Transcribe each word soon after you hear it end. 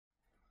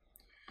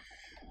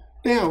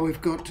Now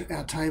we've got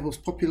our tables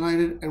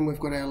populated and we've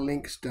got our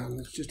links done.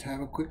 Let's just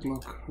have a quick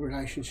look.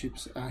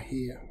 Relationships are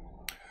here.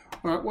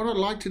 All right, what I'd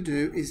like to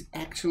do is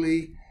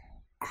actually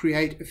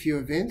create a few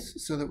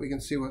events so that we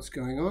can see what's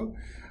going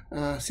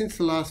on. Since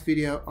the last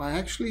video, I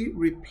actually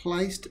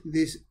replaced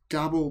this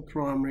double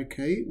primary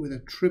key with a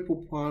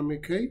triple primary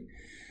key.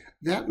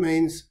 That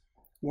means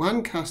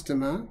one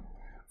customer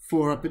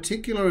for a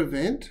particular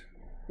event,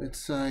 let's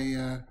say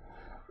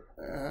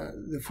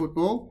the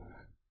football,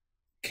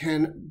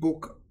 can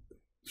book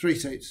 3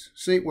 seats.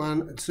 Seat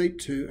 1 and seat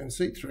 2 and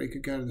seat 3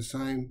 could go to the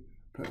same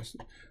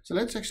person. So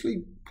let's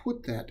actually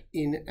put that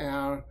in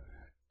our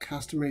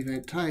customer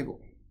event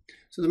table.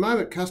 So at the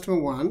moment,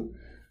 customer 1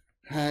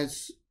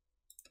 has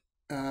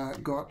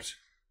got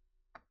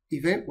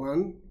event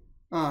 1.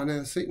 Now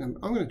the seat number.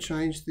 I'm going to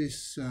change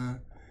this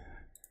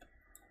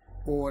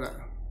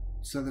order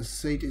so the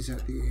seat is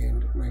at the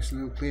end. It makes it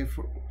a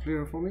little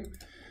clearer for me.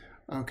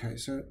 Okay,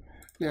 so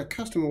now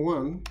customer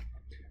 1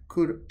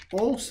 could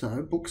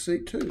also book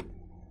seat 2.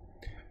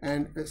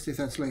 And let's see if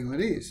that's legal.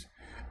 It is.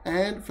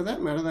 And for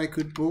that matter, they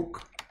could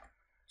book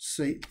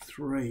seat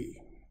 3.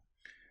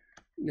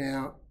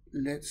 Now,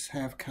 let's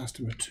have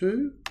customer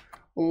 2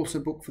 also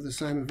book for the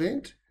same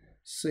event,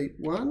 seat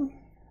 1.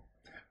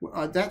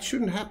 Well, that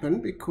shouldn't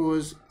happen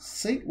because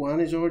seat 1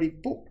 is already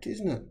booked,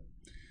 isn't it?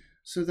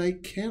 So they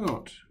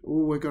cannot.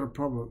 Oh, we've got a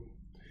problem.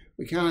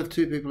 We can't have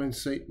 2 people in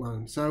seat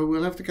 1. So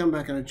we'll have to come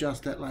back and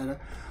adjust that later.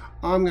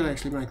 I'm going to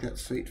actually make that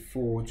seat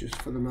 4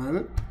 just for the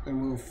moment, and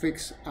we'll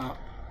fix up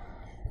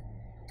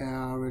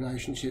our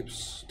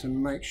relationships to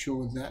make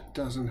sure that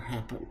doesn't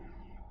happen.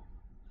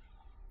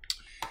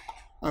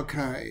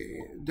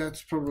 Okay,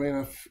 that's probably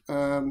enough.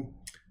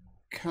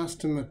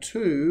 Customer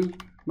 2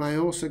 may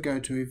also go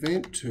to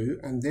event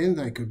 2 and then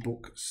they could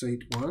book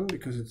seat 1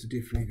 because it's a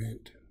different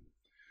event.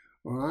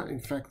 All right, in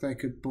fact, they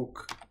could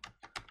book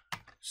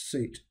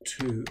seat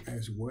 2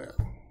 as well.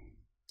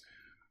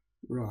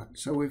 Right,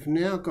 so we've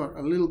now got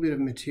a little bit of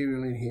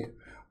material in here.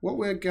 What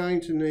we're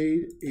going to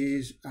need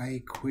is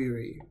a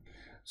query.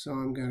 So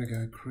I'm going to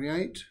go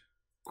create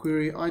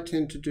query. I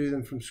tend to do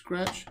them from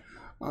scratch.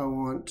 I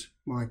want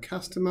my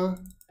customer,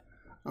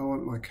 I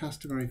want my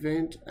customer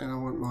event, and I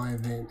want my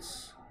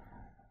events.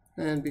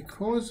 And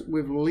because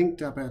we've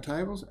linked up our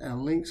tables, our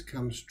links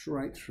come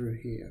straight through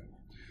here.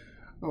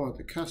 I want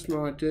the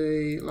customer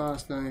ID,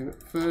 last name,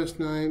 first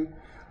name.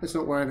 Let's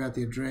not worry about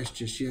the address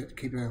just yet.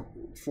 Keep our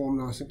form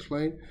nice and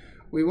clean.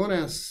 We want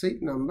our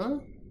seat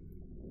number,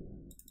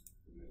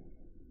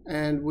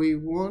 and we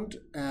want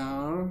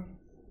our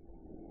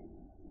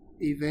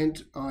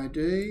event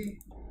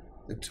ID,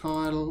 the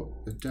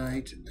title, the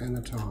date, and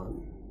the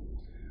time.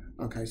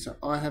 Okay, so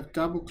I have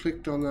double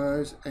clicked on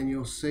those and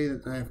you'll see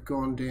that they have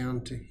gone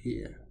down to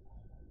here.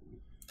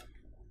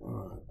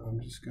 Alright, I'm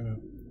just going to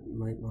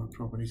make my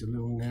properties a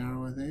little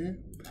narrower there.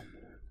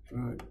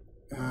 Right.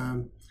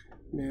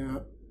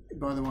 Now,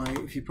 by the way,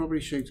 if your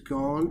property sheet's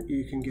gone,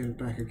 you can get it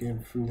back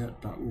again from that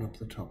button up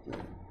the top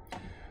there.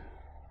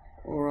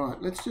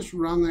 Alright, let's just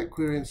run that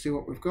query and see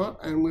what we've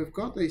got. And we've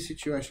got these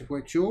situations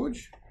where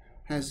George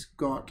has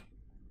got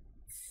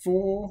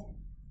 4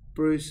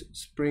 Bruce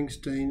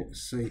Springsteen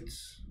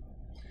seats,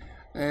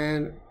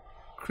 and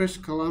Chris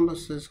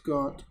Columbus has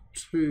got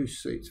 2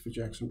 seats for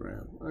Jackson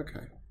Browne.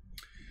 Okay,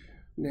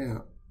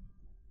 now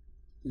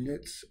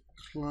let's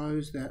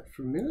close that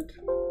for a minute.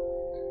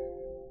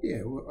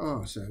 Yeah,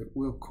 well, so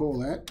we'll call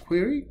that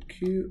query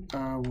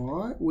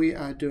QRY. We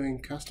are doing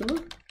customer,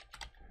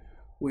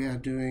 we are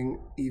doing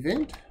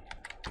event,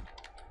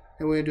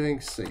 and we're doing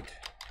seat.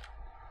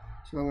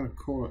 So I'm going to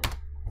call it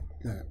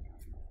that.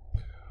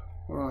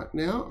 Alright,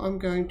 now I'm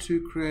going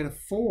to create a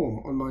form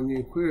on my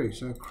new query.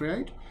 So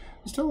create.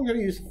 This time I'm going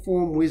to use the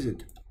form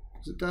wizard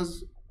because it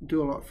does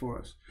do a lot for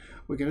us.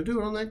 We're going to do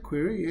it on that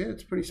query. Yeah,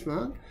 it's pretty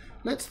smart.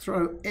 Let's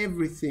throw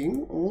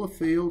everything, all the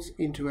fields,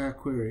 into our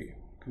query.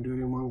 Can do it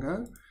in one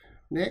go.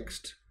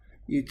 Next,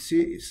 you'd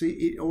see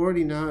it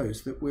already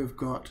knows that we've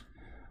got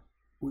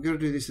to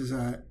do this as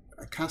a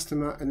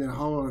customer and then a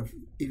whole lot of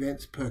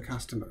events per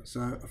customer.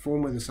 So a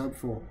form with a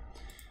subform.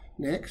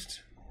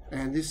 Next,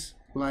 and this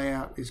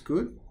layout is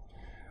good,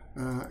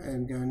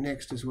 and go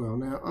next as well.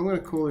 Now I'm going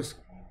to call this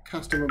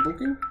customer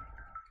booking.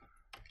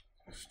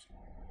 It's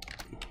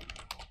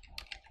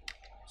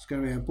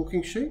going to be our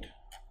booking sheet.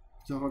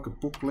 So like a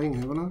book link,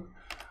 haven't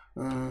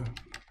I?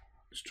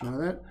 Let's try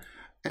that.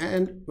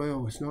 And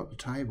well, it's not a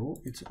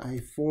table, it's a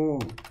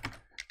form,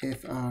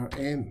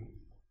 FRM.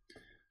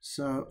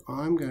 So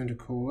I'm going to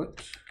call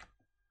it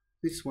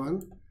this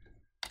one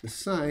the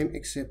same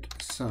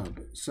except sub.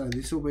 So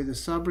this will be the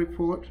sub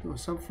report or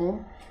sub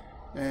form,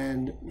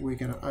 and we're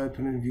going to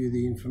open and view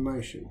the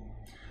information.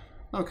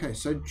 Okay,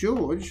 so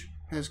George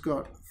has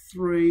got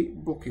 3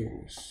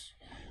 bookings.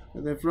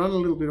 And they've run a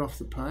little bit off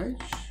the page.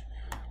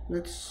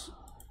 Let's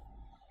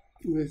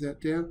move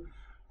that down.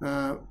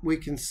 We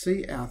can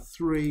see our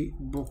 3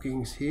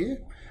 bookings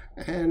here,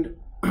 and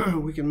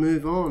we can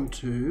move on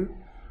to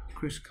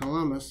Chris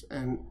Columbus,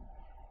 and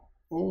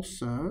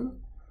also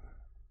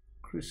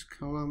Chris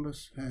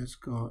Columbus has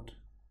got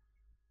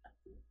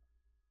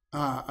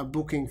a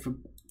booking for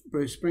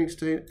Bruce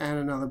Springsteen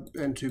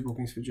and 2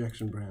 bookings for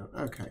Jackson Browne.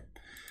 Okay,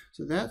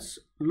 so that's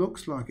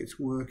looks like it's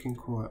working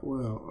quite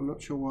well. I'm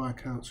not sure why I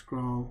can't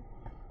scroll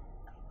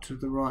to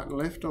the right and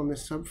left on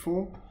this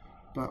subform,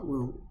 but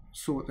we'll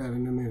sort that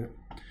in a minute.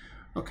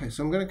 Okay,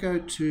 so I'm going to go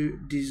to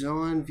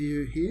Design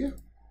View here,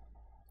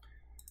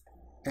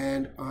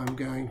 and I'm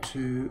going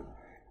to,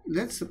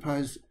 let's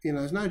suppose,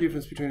 there's no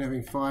difference between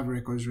having 5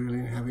 records really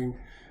and having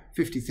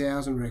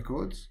 50,000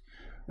 records.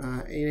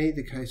 In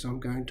either case, I'm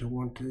going to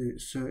want to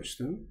search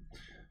them.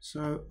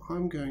 So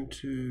I'm going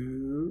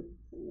to,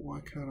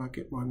 why can't I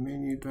get my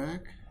menu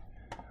back?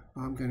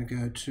 I'm going to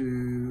go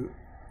to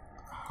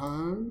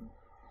Home.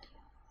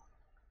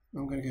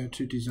 I'm going to go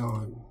to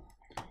Design.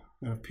 I'm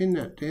going to pin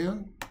that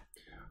down.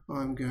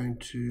 I'm going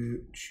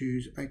to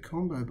choose a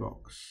combo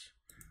box,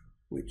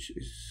 which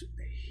is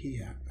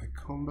here, a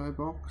combo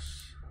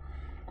box.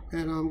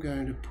 And I'm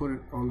going to put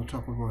it on the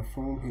top of my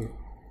form here.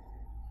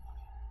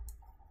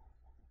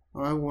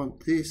 I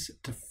want this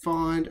to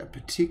find a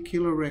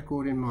particular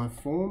record in my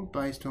form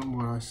based on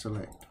what I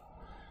select.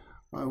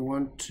 I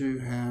want to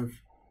have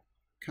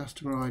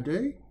customer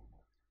ID,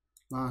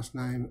 last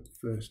name,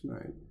 first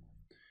name.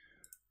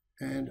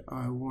 And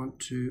I want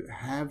to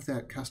have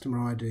that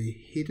customer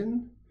ID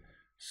hidden.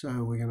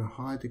 So we're going to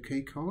hide the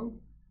key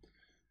column.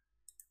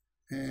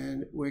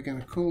 And we're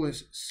going to call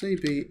this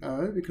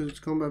CBO because it's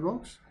combo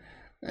box.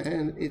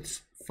 And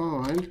it's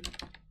find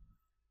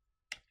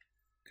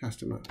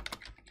customer.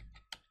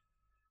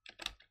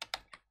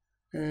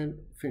 And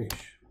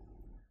finish.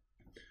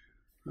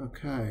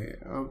 Okay,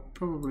 I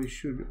probably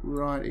should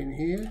write in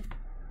here,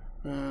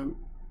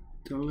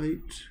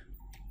 delete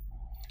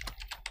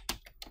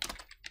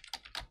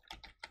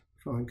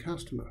find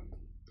customer.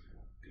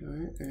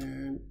 Okay,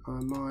 and I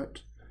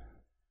might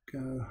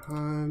go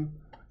home,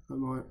 I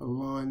might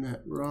align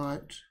that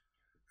right,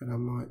 and I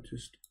might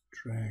just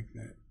drag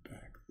that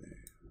back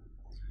there.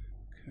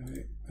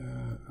 Okay,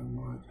 I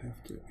might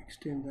have to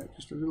extend that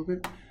just a little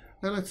bit.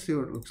 Now let's see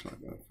what it looks like.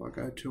 If I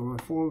go to my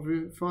form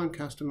view, find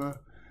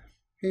customer,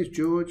 here's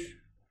George,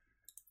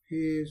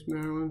 here's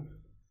Marilyn,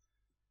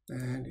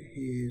 and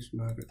here's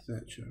Margaret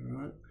Thatcher,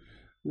 right?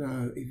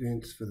 No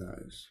events for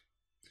those.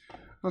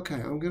 Okay,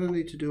 I'm going to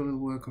need to do a little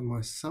work on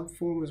my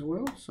subform as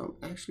well, so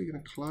I'm actually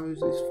going to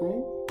close this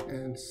form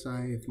and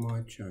save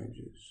my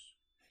changes.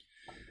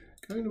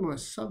 Going to my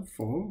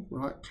subform,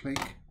 right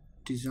click,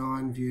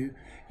 Design View.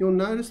 You'll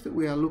notice that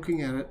we are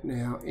looking at it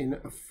now in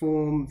a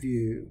form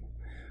view.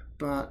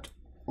 But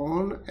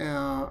on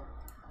our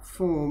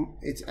form,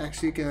 it's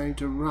actually going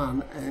to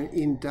run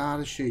in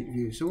datasheet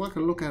view. So I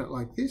can look at it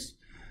like this,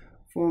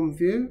 form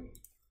view,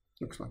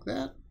 looks like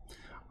that.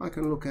 I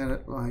can look at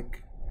it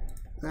like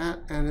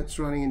that, and it's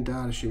running in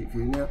datasheet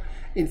view. Now,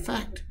 in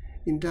fact,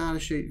 in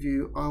datasheet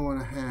view, I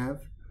want to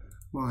have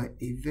my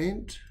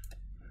event,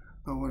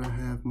 I want to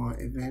have my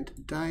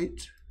event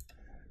date,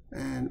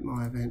 and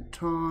my event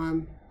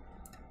time.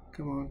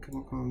 Come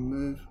on,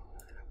 move.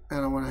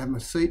 And I want to have my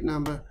seat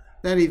number.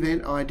 That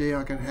event ID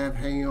I can have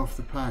hanging off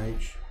the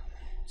page,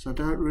 so I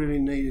don't really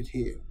need it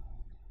here.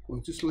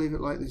 We'll just leave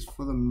it like this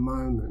for the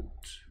moment.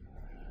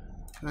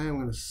 Okay, I'm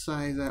going to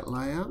save that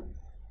layout.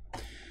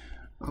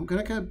 I'm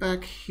going to go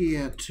back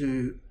here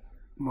to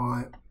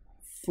my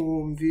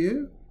form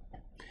view,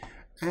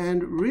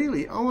 and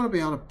really I want to be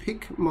able to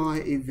pick my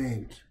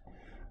event.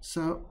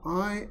 So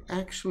I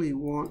actually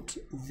want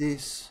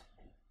this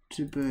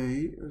to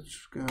be,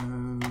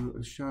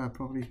 let's show our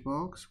properties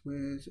box.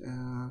 Where's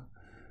our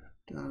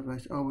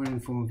database? Oh, we're in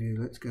form view.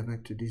 Let's go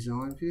back to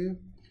design view.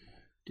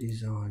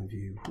 Design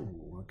view.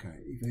 Ooh, okay,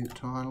 event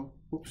title.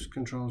 Oops,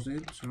 Control Z.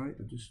 Sorry,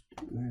 I just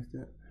moved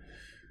that.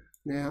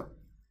 Now,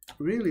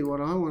 really, what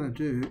I want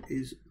to do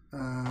is,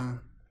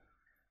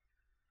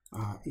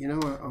 you know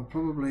what? I'll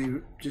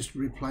probably just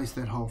replace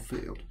that whole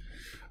field.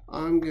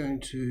 I'm going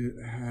to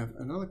have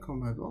another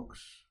combo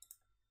box.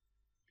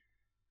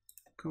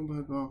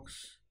 Combo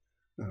box.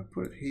 I'll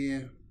put it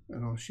here,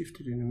 and I'll shift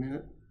it in a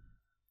minute.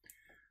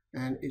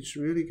 And it's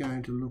really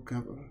going to look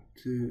up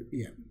to,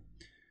 yeah,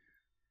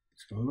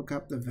 it's going to look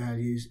up the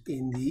values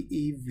in the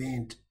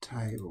event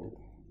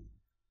table.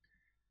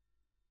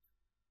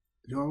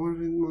 Do I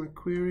want it in my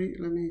query?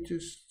 Let me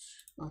just,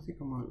 I think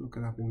I might look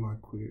it up in my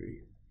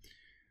query.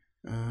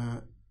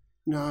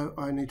 No,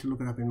 I need to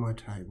look it up in my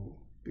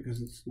table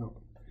because it's not.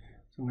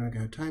 So I'm going to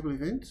go table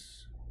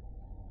events.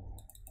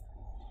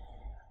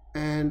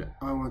 And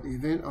I want the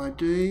event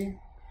ID,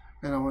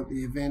 and I want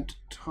the event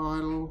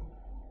title.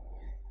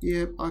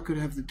 Yep, I could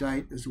have the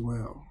date as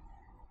well.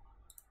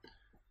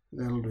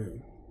 That'll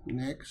do.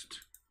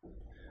 Next,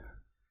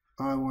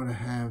 I want to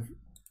have,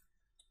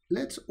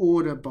 let's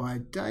order by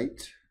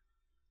date,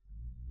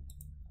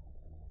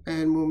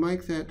 and we'll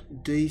make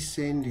that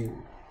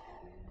descending.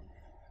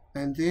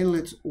 And then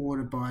let's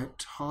order by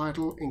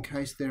title in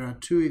case there are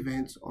 2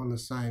 events on the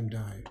same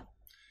day.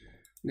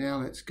 Now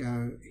let's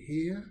go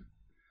here,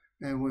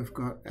 and we've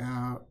got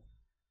our,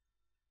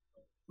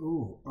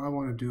 oh, I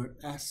want to do it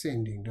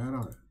ascending, don't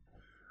I?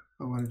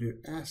 I want to do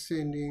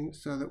ascending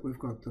so that we've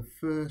got the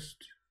first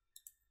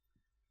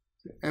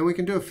And we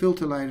can do a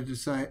filter later to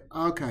say,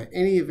 okay,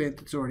 any event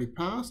that's already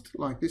passed,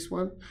 like this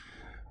one,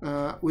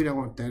 we don't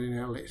want that in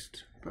our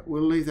list, but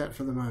we'll leave that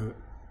for the moment.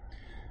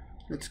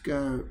 Let's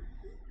go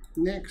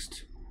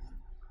next.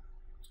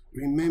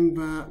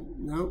 Remember,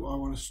 no, I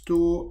want to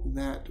store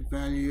that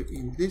value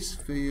in this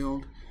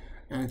field,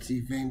 and it's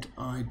event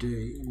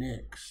ID.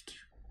 Next,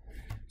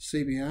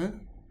 CBO,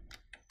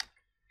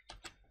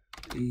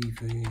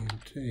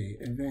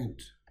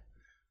 event,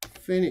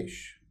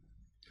 finish.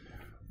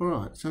 All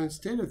right, so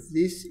instead of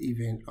this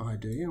event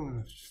ID, I'm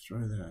going to just throw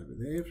that over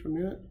there for a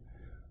minute.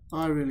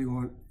 I really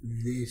want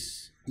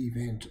this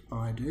event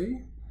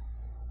ID.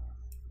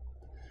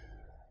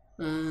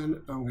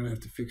 And I'm going to have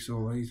to fix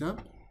all these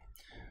up.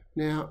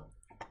 Now,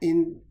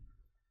 instead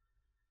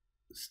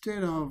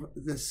of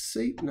the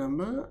seat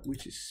number,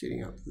 which is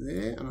sitting up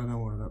there, and I don't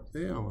want it up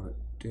there, I want it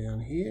down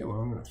here.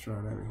 Well, I'm going to throw it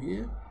over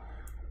here.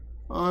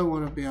 I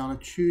want to be able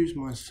to choose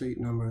my seat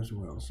number as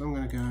well. So I'm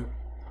going to go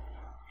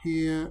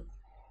here,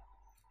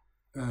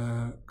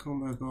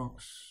 combo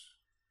box,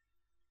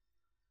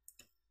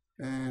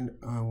 and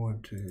I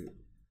want to,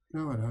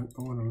 no I don't,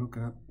 I want to look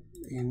it up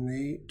in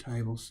the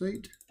table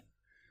seat.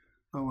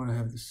 I want to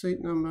have the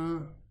seat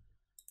number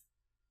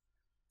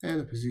and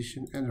the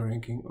position and the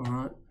ranking. All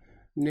right,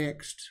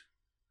 next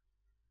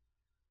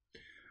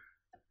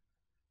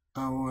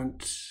I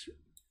want,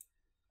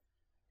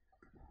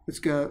 let's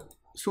go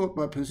sort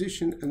by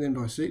position and then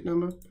by seat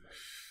number,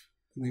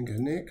 and then go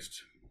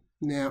next.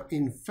 Now,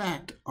 in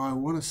fact, I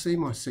want to see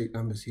my seat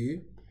numbers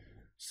here.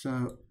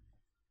 So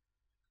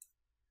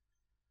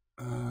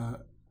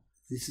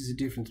this is a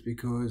difference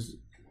because,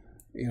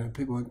 you know,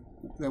 people,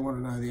 they want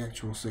to know the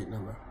actual seat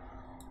number.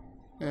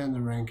 And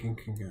the ranking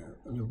can go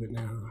a little bit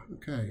narrower.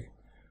 Okay,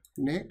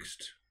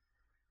 next.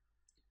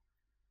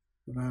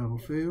 Available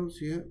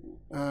fields, yeah.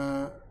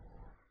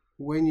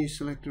 When you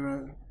select a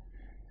row,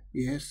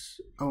 yes.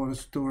 I want to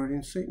store it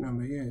in seat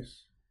number,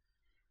 yes.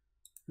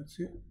 That's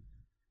it.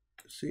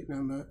 Seat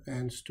number,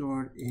 and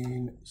store it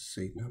in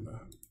seat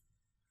number.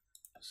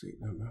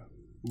 Seat number.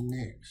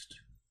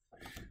 Next.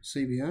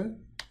 CBO.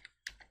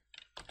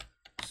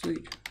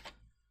 Seat.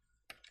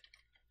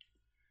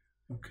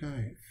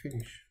 Okay,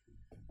 finish.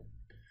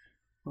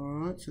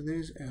 Alright, so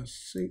there's our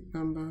seat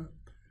number.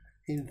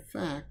 In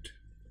fact,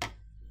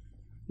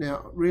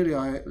 now really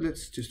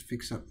let's just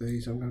fix up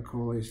these. I'm going to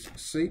call this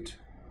seat.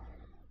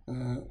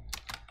 And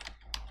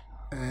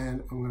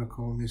I'm going to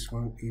call this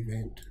one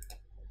event.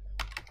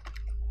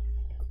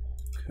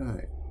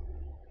 Okay.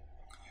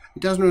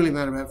 It doesn't really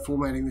matter about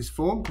formatting this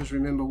form because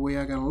remember we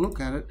are going to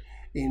look at it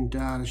in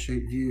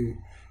datasheet view.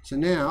 So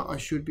now I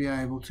should be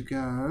able to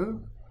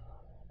go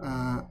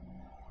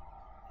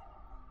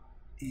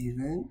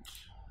event.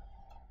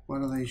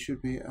 One of these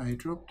should be a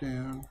drop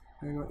down.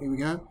 Hang on, here we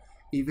go.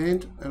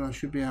 Event, and I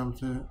should be able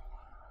to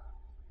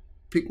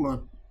pick my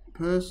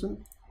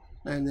person,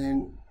 and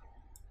then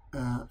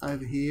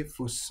over here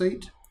for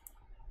seat.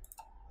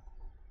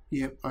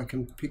 Yep, I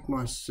can pick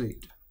my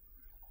seat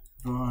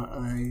via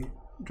a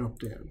drop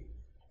down.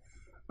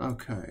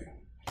 Okay,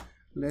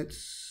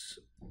 let's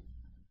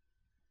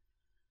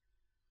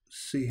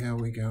see how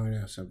we go in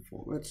our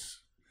subform.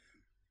 Let's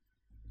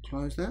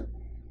close that.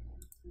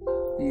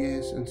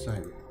 Yes, and save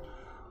it.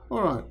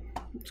 All right,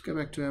 let's go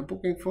back to our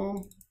booking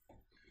form,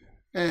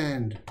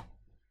 and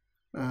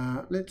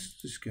let's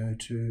just go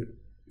to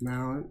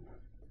Marilyn.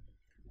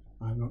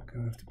 I'm not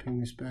going to have to ping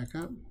this back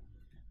up.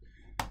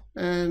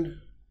 And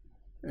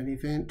an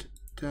event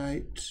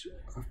date.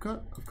 I've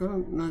got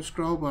no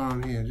scroll bar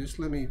on here. Just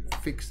let me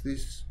fix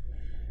this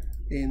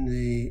in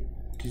the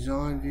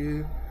design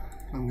view.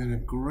 I'm going to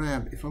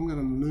grab, if I'm going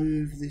to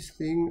move this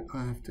thing,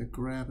 I have to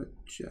grab it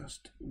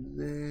just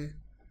there.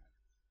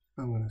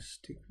 I'm going to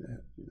stick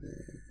that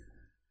there.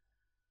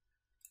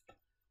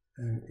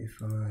 And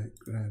if I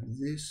grab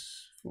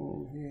this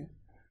form here,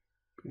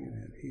 bring it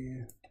out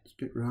here. It's a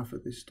bit rough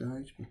at this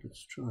stage, but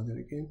let's try that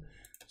again.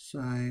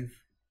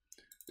 Save,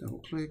 double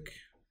click.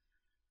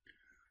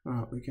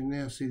 Alright, we can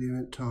now see the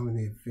event time in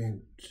the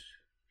event.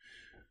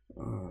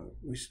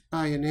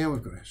 Yeah, now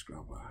we've got our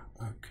scroll bar.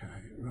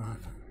 Okay, right.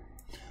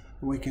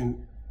 We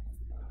can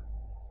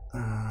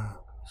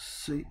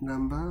seat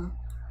number.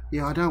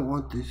 Yeah, I don't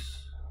want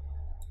this.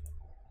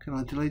 Can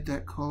I delete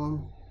that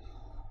column?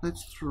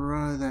 Let's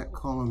throw that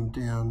column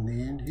down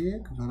the end here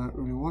because I don't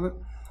really want it.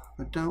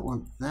 I don't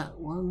want that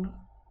one.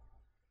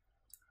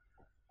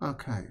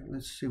 Okay,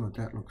 let's see what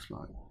that looks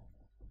like.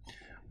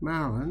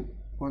 Marilyn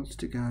wants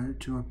to go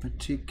to a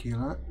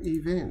particular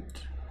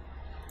event.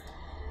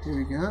 Here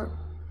we go.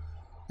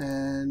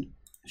 And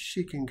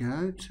she can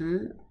go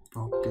to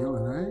Bob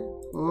Dylan, eh?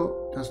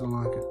 Oh, doesn't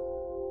like it.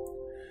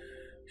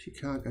 She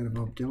can't go to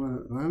Bob Dylan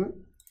at the moment.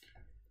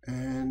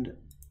 And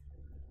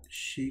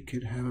she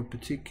could have a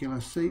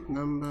particular seat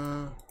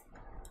number,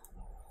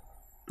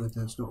 but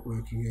that's not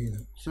working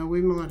either. So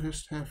we might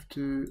just have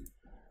to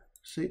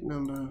seat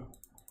number.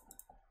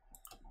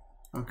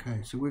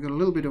 Okay, so we've got a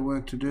little bit of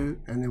work to do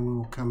and then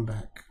we'll come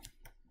back.